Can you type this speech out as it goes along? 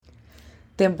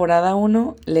Temporada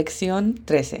 1, lección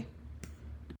 13.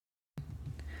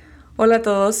 Hola a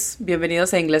todos,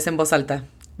 bienvenidos a Inglés en Voz Alta.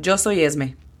 Yo soy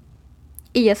Esme.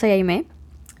 Y yo soy Aimee.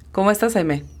 ¿Cómo estás,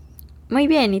 Aimee? Muy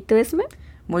bien, ¿y tú, Esme?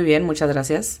 Muy bien, muchas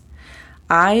gracias.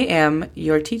 I am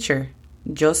your teacher.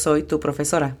 Yo soy tu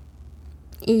profesora.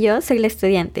 Y yo soy la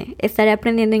estudiante. Estaré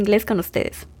aprendiendo inglés con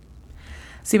ustedes.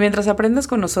 Si mientras aprendes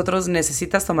con nosotros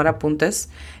necesitas tomar apuntes,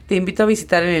 te invito a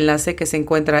visitar el enlace que se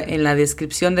encuentra en la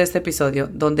descripción de este episodio,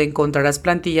 donde encontrarás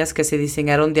plantillas que se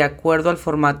diseñaron de acuerdo al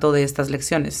formato de estas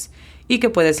lecciones y que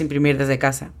puedes imprimir desde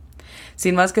casa.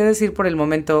 Sin más que decir por el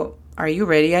momento, ¿are you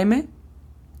ready, Aimee?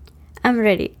 I'm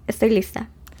ready. Estoy lista.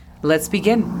 Let's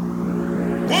begin.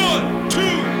 1, 2,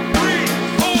 3,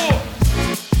 4.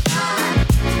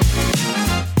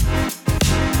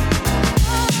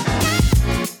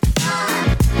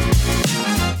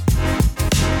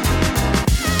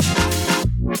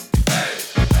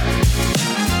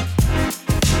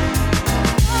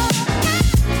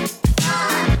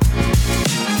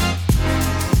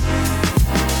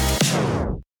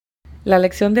 La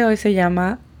lección de hoy se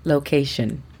llama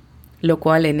location, lo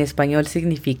cual en español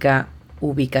significa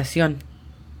ubicación.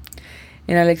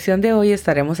 En la lección de hoy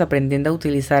estaremos aprendiendo a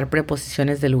utilizar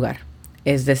preposiciones de lugar,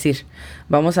 es decir,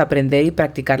 vamos a aprender y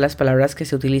practicar las palabras que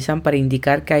se utilizan para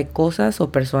indicar que hay cosas o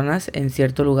personas en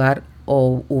cierto lugar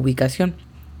o ubicación.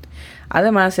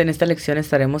 Además, en esta lección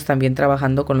estaremos también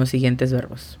trabajando con los siguientes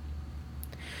verbos.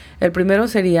 El primero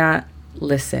sería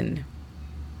listen.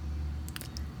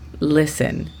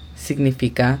 Listen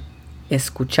significa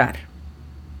escuchar.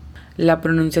 La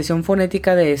pronunciación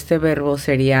fonética de este verbo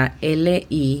sería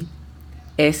L-I-S-E-N,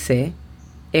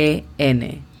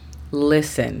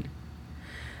 listen.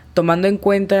 Tomando en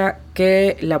cuenta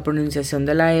que la pronunciación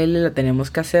de la L la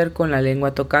tenemos que hacer con la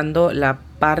lengua tocando la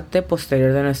parte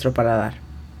posterior de nuestro paladar.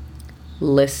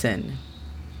 Listen.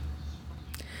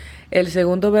 El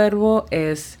segundo verbo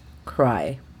es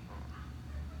cry.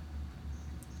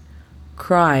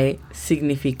 Cry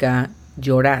significa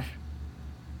llorar.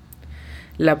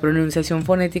 La pronunciación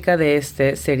fonética de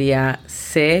este sería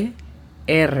C-R-A-I,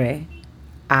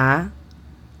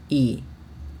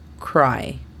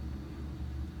 cry.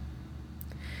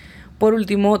 Por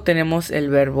último tenemos el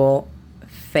verbo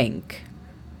think.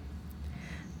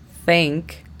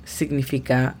 Think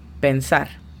significa pensar.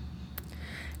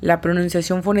 La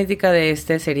pronunciación fonética de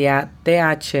este sería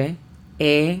T-H-E-N-K.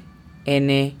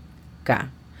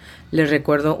 Les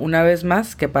recuerdo una vez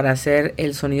más que para hacer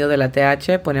el sonido de la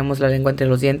TH ponemos la lengua entre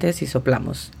los dientes y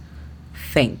soplamos.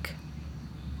 Think.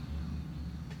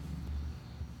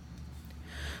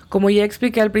 Como ya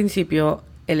expliqué al principio,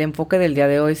 el enfoque del día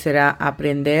de hoy será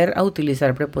aprender a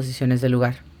utilizar preposiciones de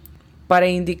lugar. Para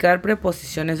indicar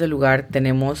preposiciones de lugar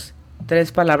tenemos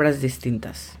tres palabras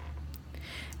distintas.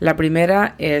 La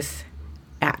primera es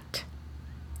at.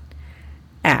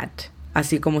 At,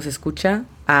 así como se escucha,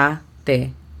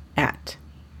 A-T. At.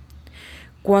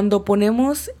 Cuando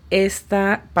ponemos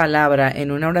esta palabra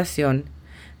en una oración,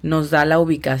 nos da la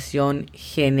ubicación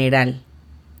general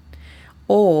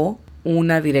o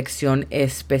una dirección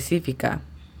específica.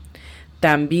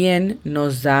 También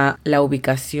nos da la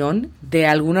ubicación de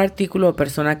algún artículo o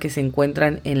persona que se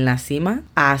encuentran en la cima,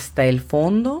 hasta el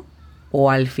fondo o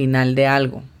al final de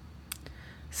algo.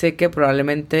 Sé que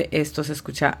probablemente esto se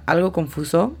escucha algo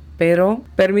confuso, pero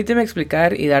permíteme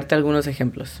explicar y darte algunos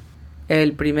ejemplos.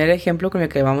 El primer ejemplo con el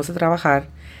que vamos a trabajar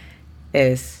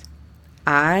es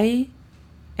I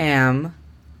am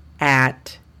at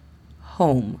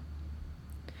home.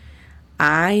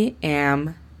 I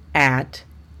am at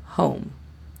home.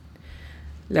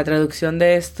 La traducción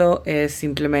de esto es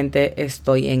simplemente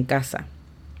estoy en casa.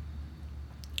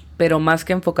 Pero más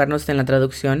que enfocarnos en la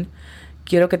traducción,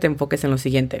 quiero que te enfoques en lo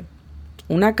siguiente.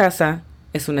 Una casa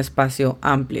es un espacio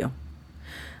amplio.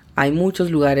 Hay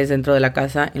muchos lugares dentro de la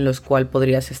casa en los cuales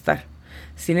podrías estar.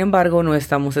 Sin embargo, no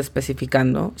estamos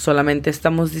especificando, solamente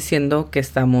estamos diciendo que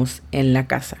estamos en la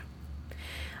casa.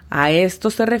 A esto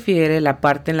se refiere la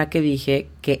parte en la que dije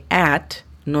que at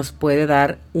nos puede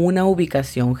dar una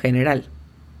ubicación general.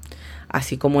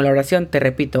 Así como la oración, te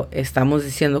repito, estamos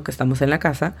diciendo que estamos en la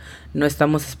casa, no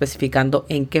estamos especificando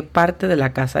en qué parte de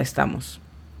la casa estamos.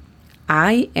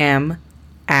 I am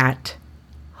at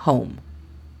home.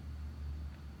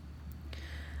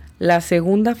 La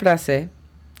segunda frase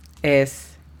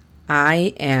es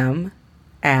I am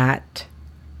at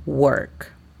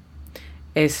work.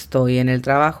 Estoy en el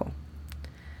trabajo.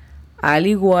 Al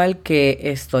igual que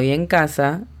estoy en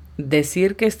casa,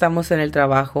 decir que estamos en el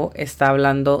trabajo está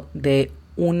hablando de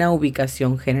una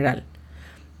ubicación general.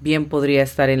 Bien podría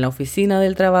estar en la oficina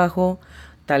del trabajo,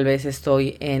 tal vez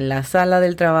estoy en la sala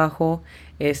del trabajo,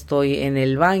 estoy en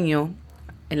el baño,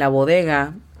 en la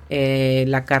bodega,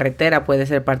 la carretera puede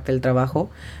ser parte del trabajo.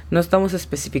 No estamos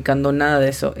especificando nada de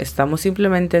eso. Estamos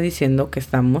simplemente diciendo que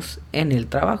estamos en el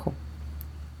trabajo.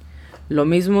 Lo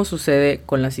mismo sucede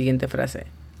con la siguiente frase.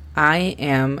 I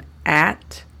am at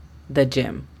the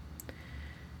gym.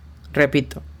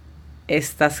 Repito,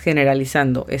 estás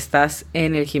generalizando, estás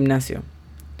en el gimnasio.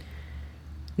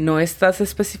 No estás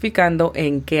especificando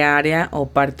en qué área o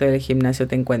parte del gimnasio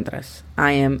te encuentras.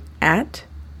 I am at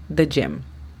the gym.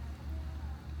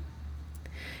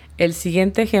 El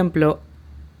siguiente ejemplo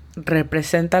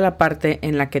representa la parte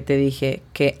en la que te dije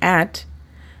que at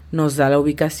nos da la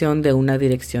ubicación de una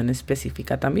dirección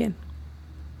específica también.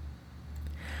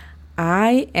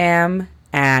 I am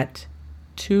at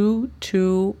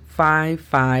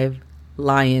 2255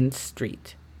 Lion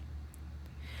Street.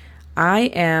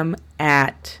 I am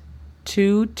at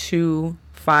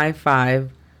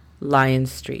 2255 Lion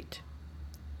Street.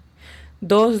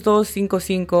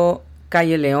 2255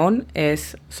 Calle León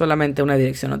es solamente una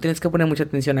dirección. No tienes que poner mucha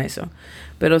atención a eso.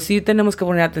 Pero sí tenemos que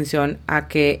poner atención a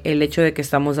que el hecho de que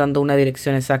estamos dando una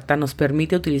dirección exacta nos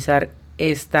permite utilizar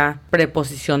esta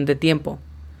preposición de tiempo.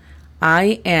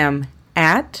 I am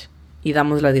at y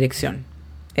damos la dirección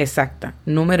exacta,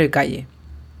 número y calle.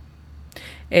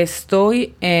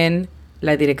 Estoy en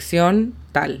la dirección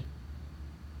tal.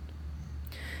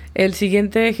 El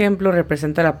siguiente ejemplo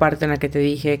representa la parte en la que te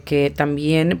dije que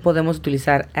también podemos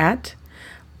utilizar at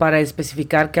para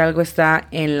especificar que algo está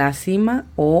en la cima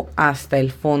o hasta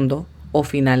el fondo o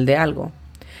final de algo.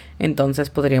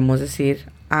 Entonces podríamos decir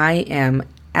I am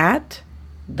at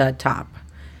the top.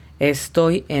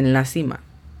 Estoy en la cima.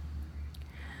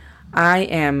 I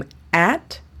am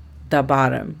at the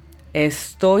bottom.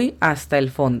 Estoy hasta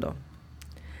el fondo.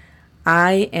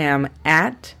 I am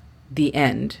at the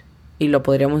end. Y lo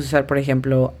podríamos usar, por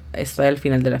ejemplo, estoy al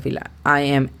final de la fila.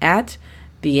 I am at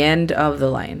the end of the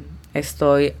line.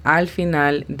 Estoy al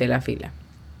final de la fila.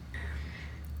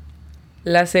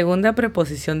 La segunda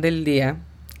preposición del día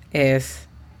es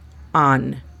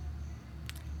on.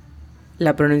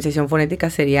 La pronunciación fonética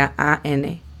sería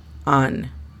an,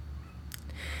 on.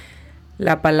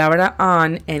 La palabra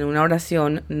on en una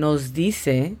oración nos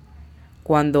dice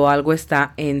cuando algo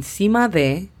está encima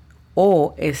de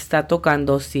o está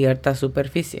tocando cierta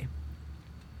superficie.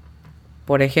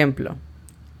 Por ejemplo,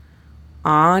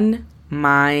 on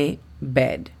my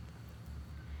bed.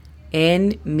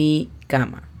 En mi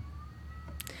cama.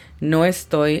 No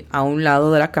estoy a un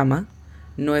lado de la cama,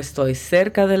 no estoy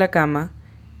cerca de la cama,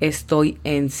 estoy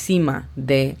encima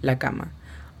de la cama.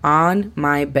 On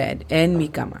my bed, en mi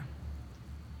cama.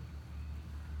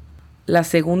 La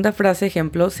segunda frase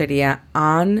ejemplo sería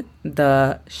on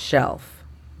the shelf.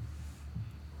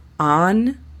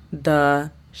 On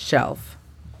the shelf.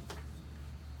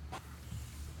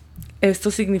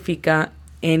 Esto significa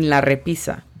en la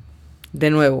repisa. De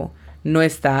nuevo, no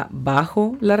está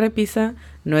bajo la repisa,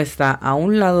 no está a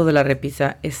un lado de la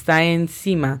repisa, está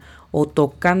encima o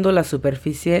tocando la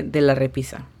superficie de la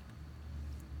repisa.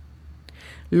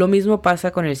 Lo mismo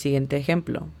pasa con el siguiente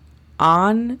ejemplo.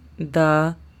 On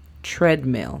the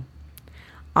treadmill.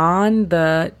 On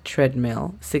the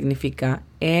treadmill significa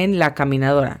en la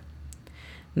caminadora.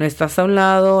 No estás a un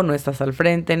lado, no estás al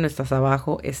frente, no estás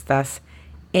abajo, estás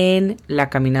en la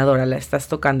caminadora, la estás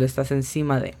tocando, estás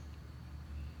encima de.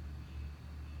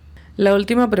 La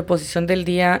última preposición del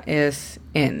día es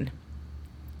en.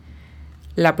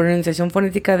 La pronunciación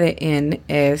fonética de en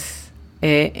es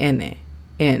en,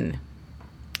 en.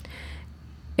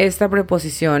 Esta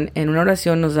preposición en una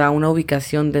oración nos da una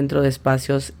ubicación dentro de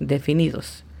espacios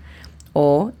definidos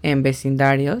o en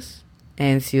vecindarios,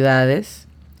 en ciudades,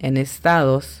 en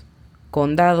estados,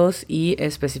 condados y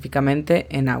específicamente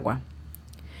en agua.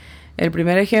 El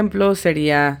primer ejemplo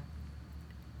sería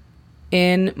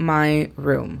in my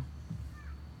room.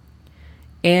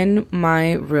 In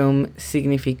my room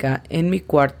significa en mi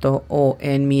cuarto o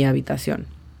en mi habitación.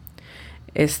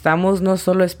 Estamos no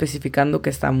solo especificando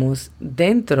que estamos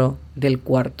dentro del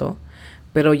cuarto,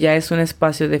 pero ya es un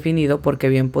espacio definido porque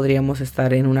bien podríamos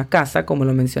estar en una casa, como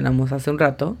lo mencionamos hace un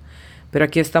rato, pero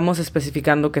aquí estamos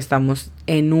especificando que estamos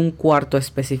en un cuarto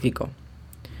específico,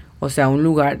 o sea, un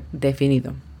lugar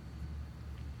definido.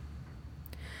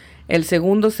 El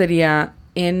segundo sería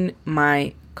in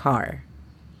my car.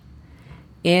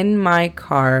 In my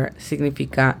car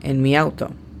significa en mi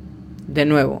auto. De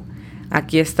nuevo,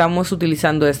 aquí estamos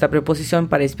utilizando esta preposición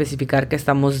para especificar que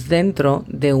estamos dentro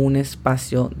de un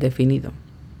espacio definido.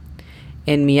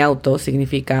 En mi auto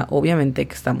significa obviamente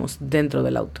que estamos dentro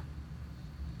del auto.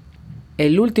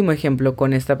 El último ejemplo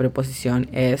con esta preposición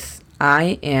es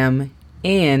I am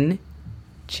in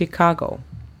Chicago.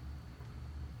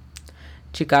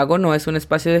 Chicago no es un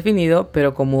espacio definido,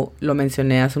 pero como lo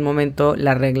mencioné hace un momento,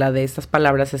 la regla de estas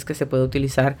palabras es que se puede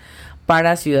utilizar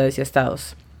para ciudades y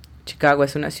estados. Chicago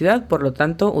es una ciudad, por lo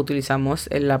tanto utilizamos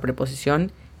la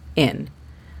preposición in.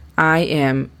 I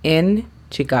am in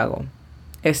Chicago.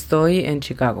 Estoy en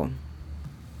Chicago.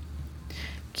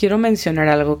 Quiero mencionar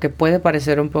algo que puede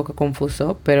parecer un poco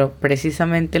confuso, pero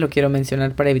precisamente lo quiero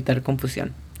mencionar para evitar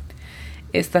confusión.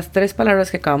 Estas tres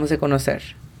palabras que acabamos de conocer,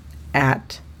 at,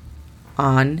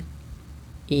 on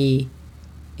y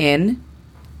in,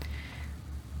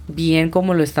 bien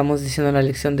como lo estamos diciendo en la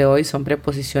lección de hoy, son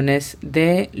preposiciones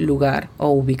de lugar o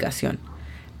ubicación,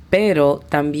 pero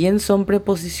también son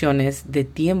preposiciones de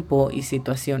tiempo y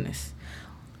situaciones,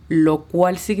 lo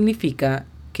cual significa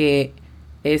que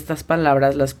estas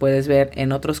palabras las puedes ver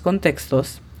en otros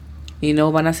contextos y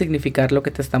no van a significar lo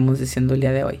que te estamos diciendo el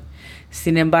día de hoy.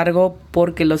 Sin embargo,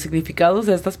 porque los significados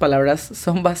de estas palabras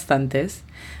son bastantes,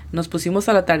 nos pusimos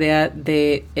a la tarea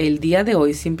de el día de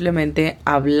hoy simplemente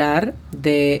hablar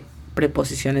de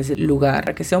preposiciones de lugar,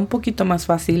 para que sea un poquito más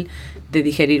fácil de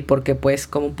digerir, porque pues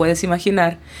como puedes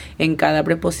imaginar, en cada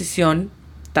preposición,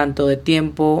 tanto de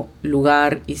tiempo,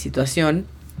 lugar y situación,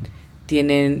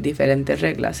 tienen diferentes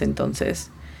reglas.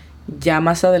 Entonces, ya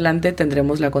más adelante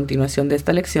tendremos la continuación de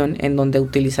esta lección en donde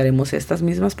utilizaremos estas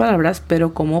mismas palabras,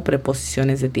 pero como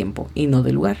preposiciones de tiempo y no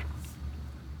de lugar.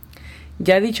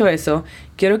 Ya dicho eso,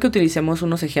 quiero que utilicemos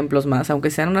unos ejemplos más,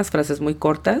 aunque sean unas frases muy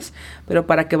cortas, pero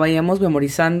para que vayamos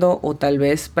memorizando o tal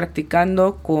vez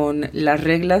practicando con las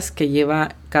reglas que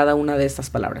lleva cada una de estas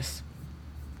palabras.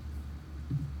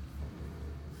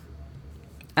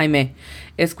 Aime,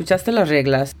 ¿escuchaste las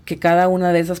reglas que cada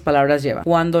una de esas palabras lleva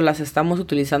cuando las estamos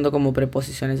utilizando como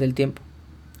preposiciones del tiempo?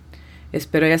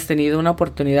 Espero hayas tenido una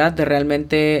oportunidad de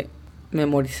realmente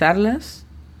memorizarlas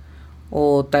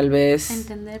o tal vez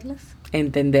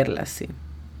entenderlas, sí.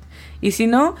 Y si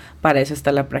no, para eso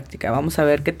está la práctica. Vamos a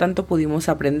ver qué tanto pudimos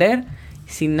aprender.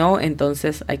 Si no,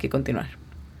 entonces hay que continuar.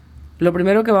 Lo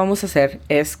primero que vamos a hacer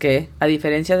es que, a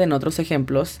diferencia de en otros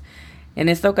ejemplos, en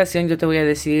esta ocasión yo te voy a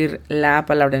decir la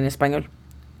palabra en español.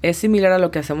 Es similar a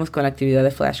lo que hacemos con la actividad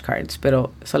de flashcards,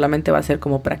 pero solamente va a ser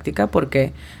como práctica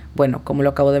porque, bueno, como lo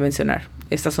acabo de mencionar,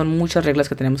 estas son muchas reglas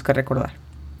que tenemos que recordar.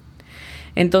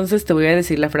 Entonces te voy a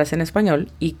decir la frase en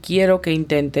español y quiero que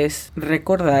intentes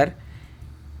recordar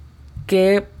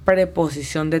qué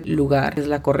preposición de lugar es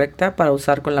la correcta para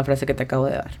usar con la frase que te acabo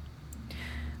de dar.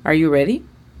 Are you ready?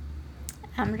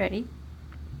 I'm ready.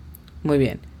 Muy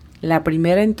bien. La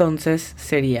primera entonces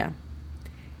sería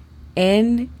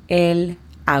en el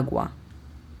agua.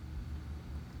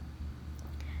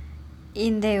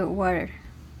 In the water.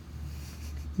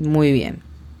 Muy bien.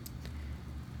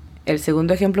 El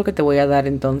segundo ejemplo que te voy a dar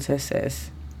entonces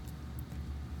es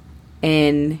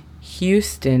en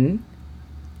Houston,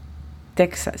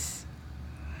 Texas.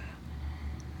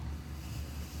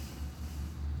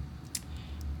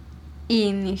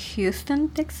 In Houston,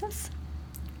 Texas.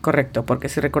 Correcto, porque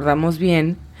si recordamos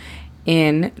bien,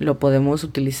 en lo podemos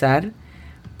utilizar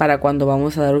para cuando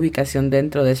vamos a dar ubicación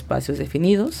dentro de espacios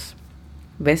definidos,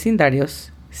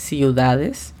 vecindarios,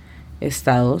 ciudades,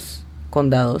 estados,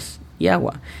 condados y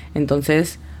agua.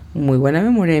 Entonces, muy buena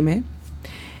memoria, M.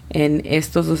 En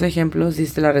estos dos ejemplos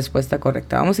diste la respuesta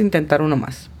correcta. Vamos a intentar uno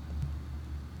más.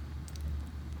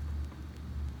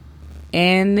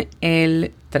 En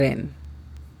el tren.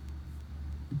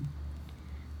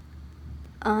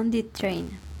 On the train.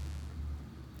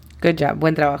 Good job,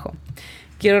 buen trabajo.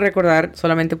 Quiero recordar,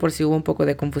 solamente por si hubo un poco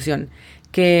de confusión,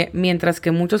 que mientras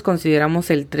que muchos consideramos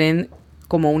el tren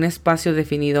como un espacio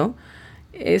definido,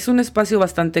 es un espacio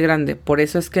bastante grande. Por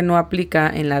eso es que no aplica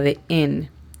en la de en,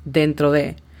 dentro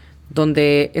de,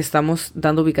 donde estamos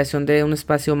dando ubicación de un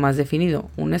espacio más definido.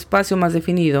 Un espacio más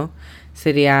definido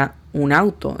sería un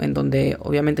auto, en donde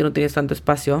obviamente no tienes tanto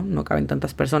espacio, no caben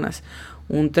tantas personas.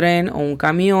 Un tren o un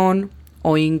camión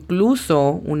o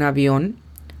incluso un avión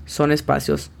son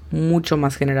espacios mucho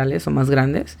más generales o más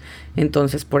grandes.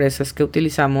 Entonces por eso es que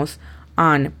utilizamos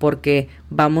on, porque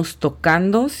vamos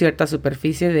tocando cierta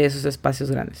superficie de esos espacios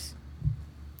grandes.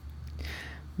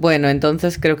 Bueno,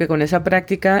 entonces creo que con esa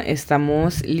práctica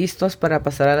estamos listos para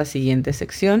pasar a la siguiente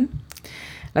sección.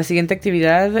 La siguiente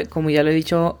actividad, como ya lo he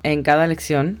dicho en cada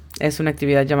lección, es una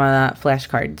actividad llamada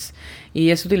flashcards y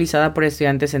es utilizada por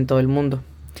estudiantes en todo el mundo.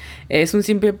 Es un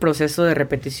simple proceso de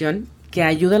repetición que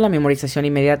ayuda a la memorización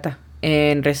inmediata.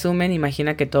 En resumen,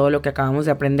 imagina que todo lo que acabamos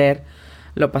de aprender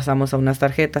lo pasamos a unas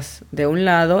tarjetas. De un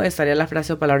lado estaría la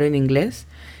frase o palabra en inglés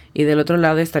y del otro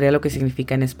lado estaría lo que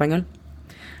significa en español.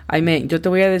 Aime, yo te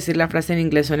voy a decir la frase en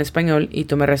inglés o en español y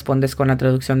tú me respondes con la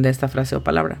traducción de esta frase o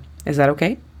palabra. ¿Es that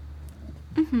okay?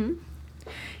 Uh-huh.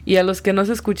 Y a los que no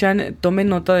se escuchan, tomen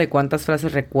nota de cuántas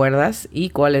frases recuerdas y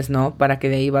cuáles no, para que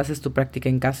de ahí bases tu práctica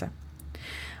en casa.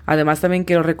 Además, también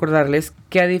quiero recordarles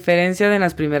que a diferencia de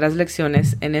las primeras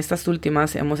lecciones, en estas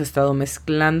últimas hemos estado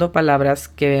mezclando palabras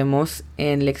que vemos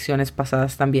en lecciones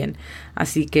pasadas también.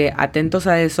 Así que atentos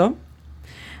a eso.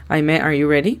 Aime, are you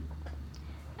ready?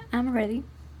 I'm ready.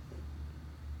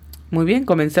 Muy bien,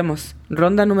 comencemos.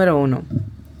 Ronda número 1.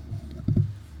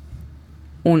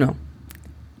 1.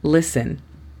 Listen.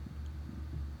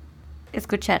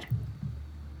 Escuchar.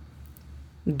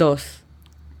 2.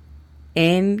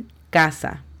 En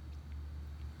casa.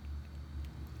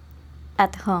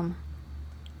 At home.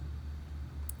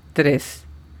 3.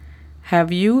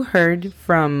 Have you heard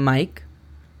from Mike?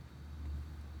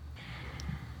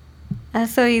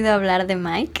 ¿Has oído hablar de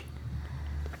Mike?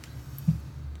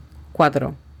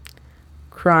 4.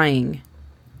 Crying.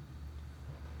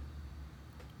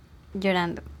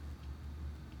 Llorando.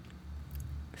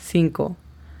 5.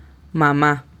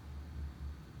 Mamá.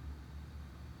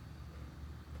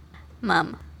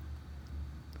 Mom.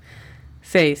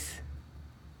 6.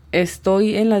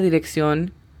 Estoy en la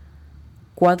dirección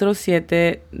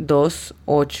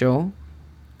 4728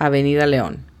 Avenida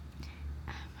León.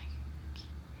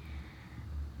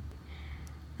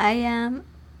 I am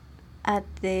at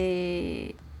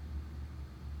the...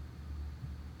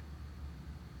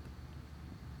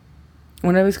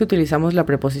 Una vez que utilizamos la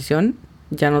preposición,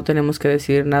 ya no tenemos que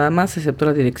decir nada más excepto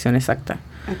la dirección exacta.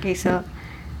 Okay, so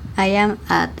I am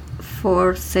at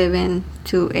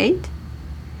 4728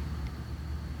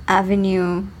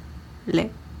 Avenue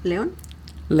Leon?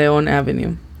 León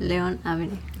Avenue. Leon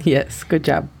Avenue. Yes, good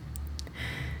job.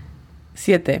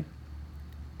 7.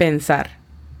 Pensar.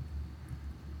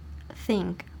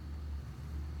 Think.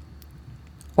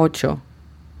 8.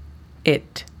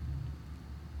 It.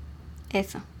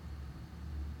 Eso.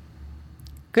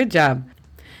 Good job.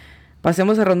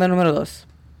 Pasemos a ronda número 2.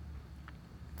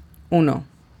 1.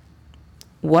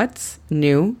 What's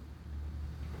new?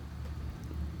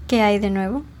 ¿Qué hay de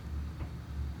nuevo?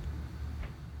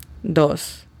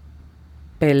 2.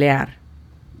 Pelear.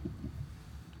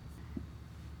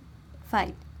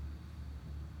 Fight.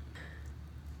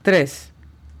 3.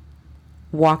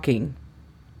 Walking.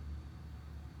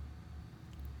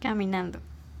 Caminando.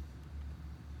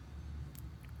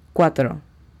 4.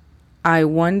 I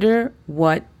wonder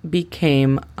what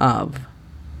became of.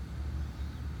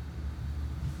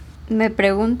 Me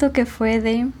pregunto qué fue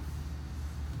de...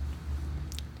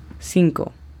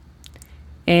 5.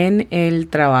 En el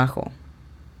trabajo.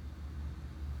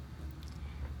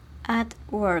 At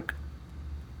work.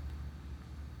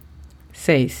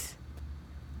 6.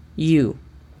 You.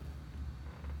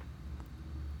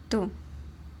 Tú.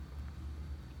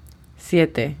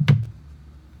 7.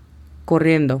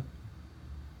 Corriendo.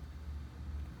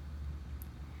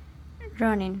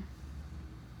 Running.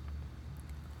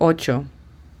 8.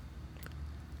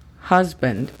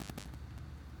 Husband.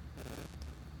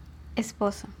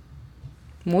 Esposo.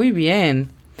 Muy bien.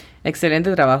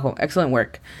 Excelente trabajo. Excellent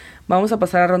work. Vamos a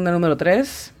pasar a ronda número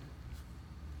 3.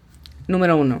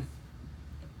 Número 1.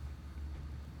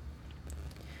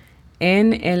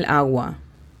 En el agua.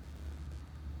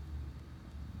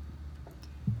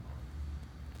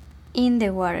 In the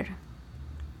water.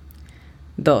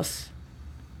 2.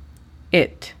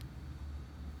 It.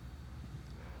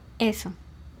 Eso.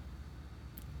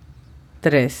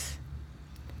 3.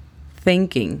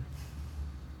 Thinking.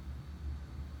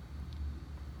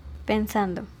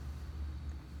 Pensando.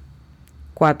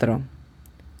 4.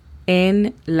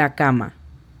 En la cama.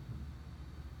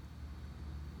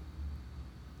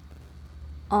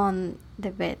 On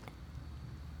the bed.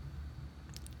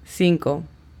 5.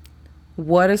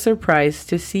 What a surprise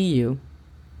to see you.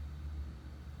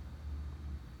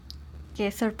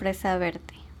 Qué sorpresa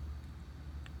verte.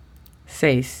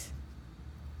 6.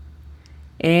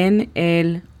 En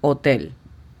el hotel.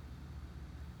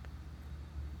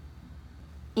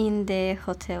 In the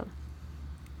hotel.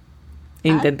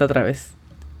 Intenta otra vez.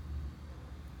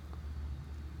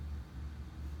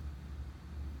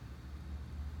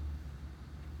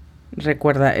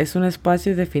 Recuerda, ¿es un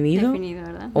espacio definido, Definido,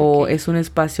 ¿verdad? o Ok. es un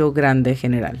espacio grande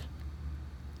general?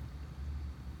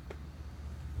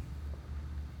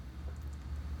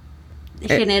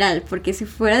 General, porque si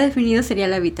fuera definido sería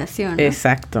la habitación, ¿no?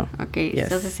 Exacto. Ok, Yes.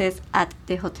 entonces es at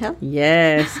the hotel.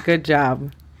 Yes, good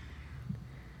job.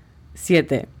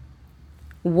 7.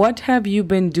 What have you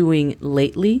been doing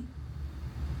lately?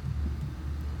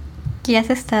 ¿Qué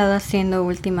has estado haciendo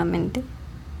últimamente?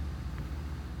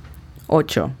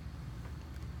 8.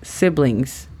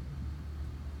 Siblings.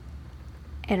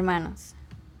 Hermanos.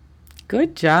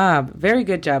 Good job. Very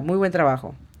good job. Muy buen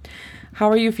trabajo.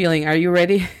 How are you feeling? Are you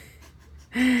ready?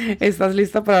 ¿Estás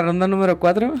lista para ronda número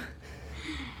 4?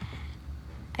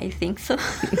 I think so.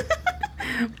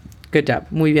 Good job.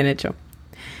 Muy bien hecho.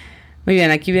 Muy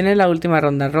bien, aquí viene la última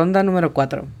ronda. Ronda número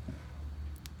 4.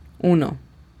 1.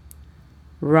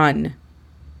 Run.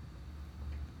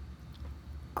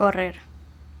 Correr.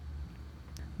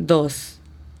 2.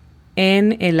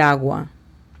 En el agua.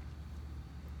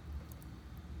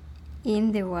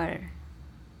 In the water.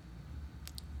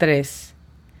 3.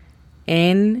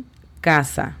 En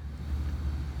casa.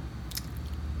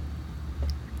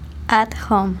 At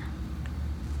home.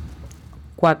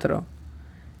 4.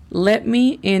 Let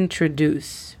me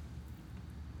introduce.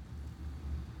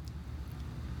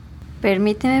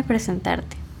 Permíteme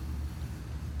presentarte.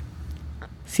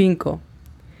 5.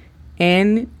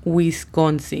 En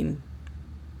Wisconsin.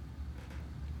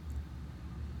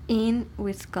 In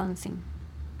Wisconsin.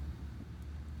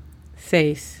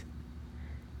 6.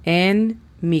 En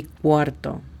mi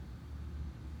cuarto.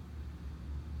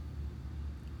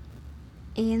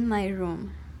 In my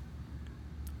room.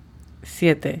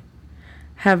 7.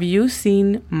 Have you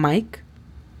seen Mike?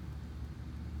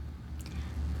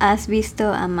 ¿Has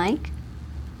visto a Mike?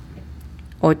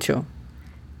 8.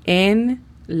 En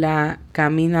la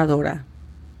caminadora.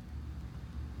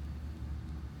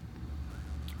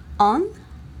 On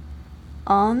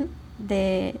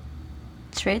the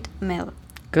treadmill.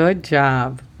 Good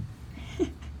job.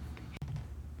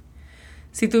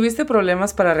 Si tuviste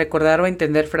problemas para recordar o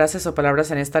entender frases o palabras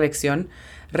en esta lección,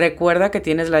 recuerda que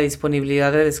tienes la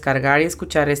disponibilidad de descargar y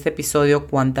escuchar este episodio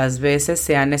cuantas veces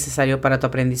sea necesario para tu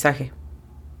aprendizaje.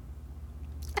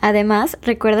 Además,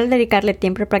 recuerda dedicarle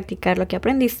tiempo a practicar lo que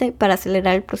aprendiste para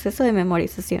acelerar el proceso de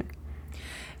memorización.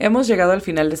 Hemos llegado al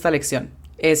final de esta lección.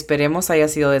 Esperemos haya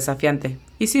sido desafiante.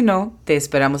 Y si no, te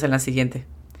esperamos en la siguiente.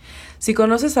 Si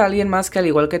conoces a alguien más que al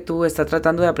igual que tú está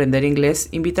tratando de aprender inglés,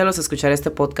 invítalos a escuchar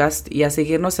este podcast y a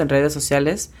seguirnos en redes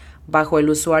sociales bajo el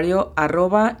usuario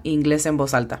 @inglés en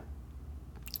voz alta.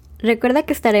 Recuerda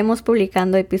que estaremos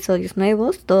publicando episodios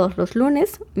nuevos todos los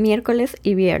lunes, miércoles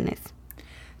y viernes.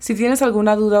 Si tienes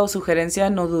alguna duda o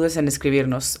sugerencia, no dudes en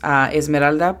escribirnos a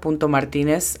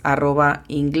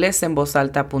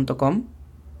esmeralda.martinez@inglesenvozalta.com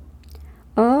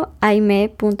o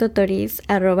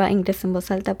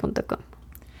aime.toris@inglesenvozalta.com.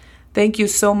 Thank you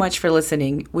so much for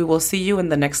listening. We will see you in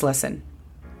the next lesson.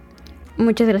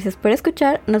 Muchas gracias por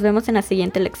escuchar. Nos vemos en la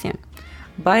siguiente lección.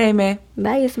 Bye, Aime.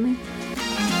 Bye, Esme.